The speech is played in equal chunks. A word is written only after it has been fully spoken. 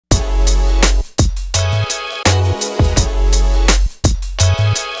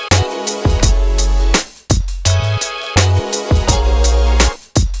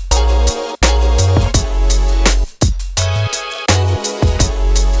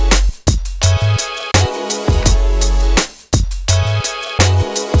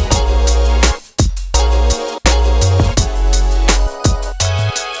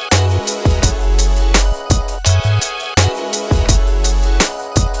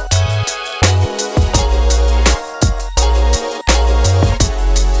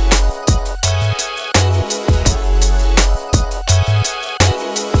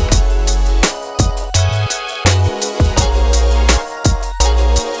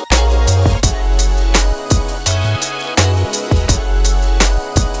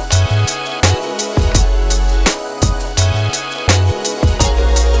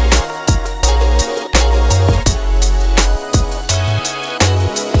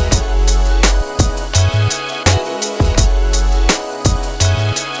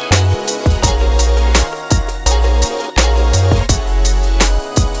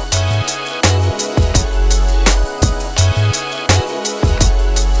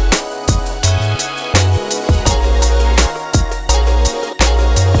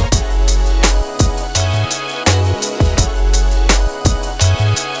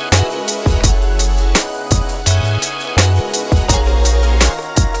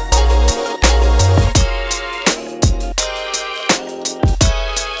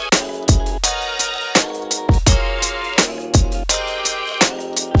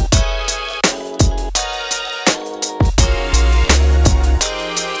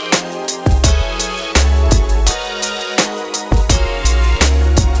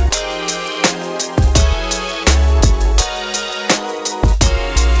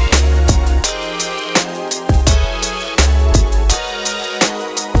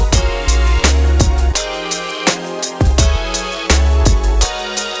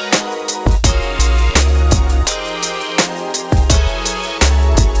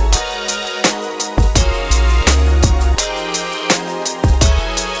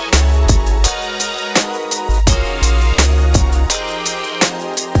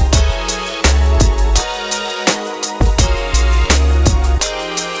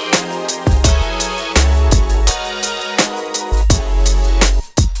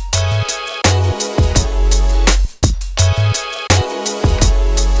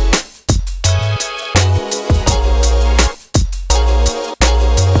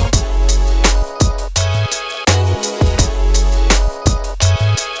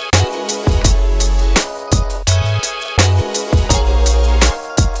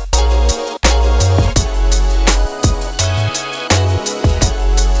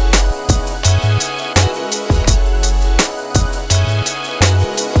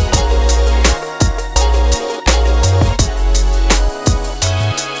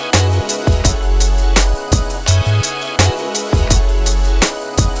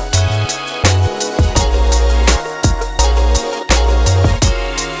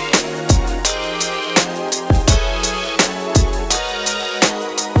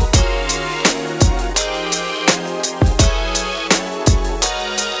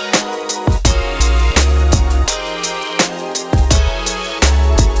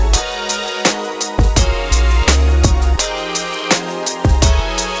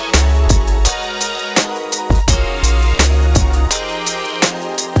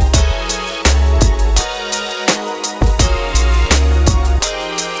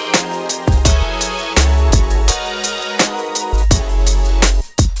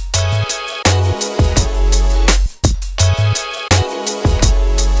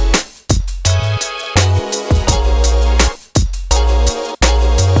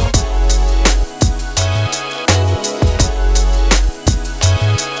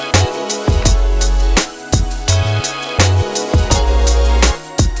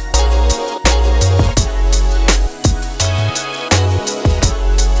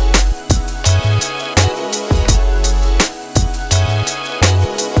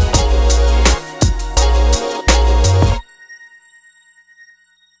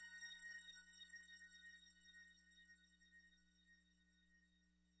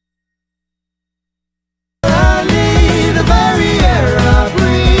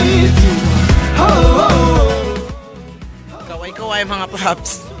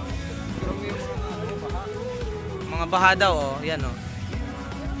Props. Mga baha daw, oh. Yan, oh.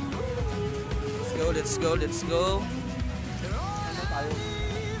 Let's go, let's go.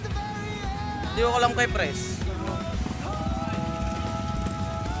 Hindi ko lang kay press.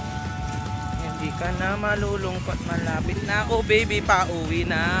 Hindi ka na malulungkot, malapit na ako, baby, pauwi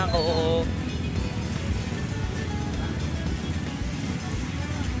na ako.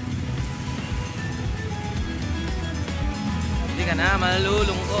 Hindi ka na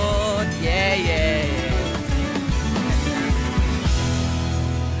malulungkot, yeah, yeah, yeah.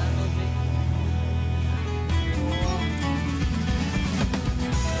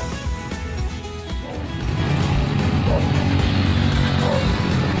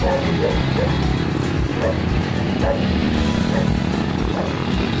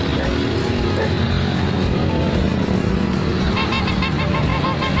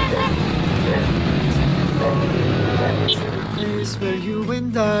 Where you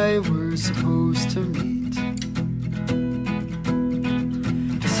and I were supposed to meet.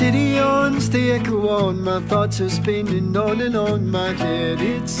 The city on, the echo on, my thoughts are spinning on and on my head.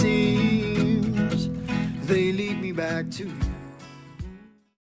 It seems they lead me back to you.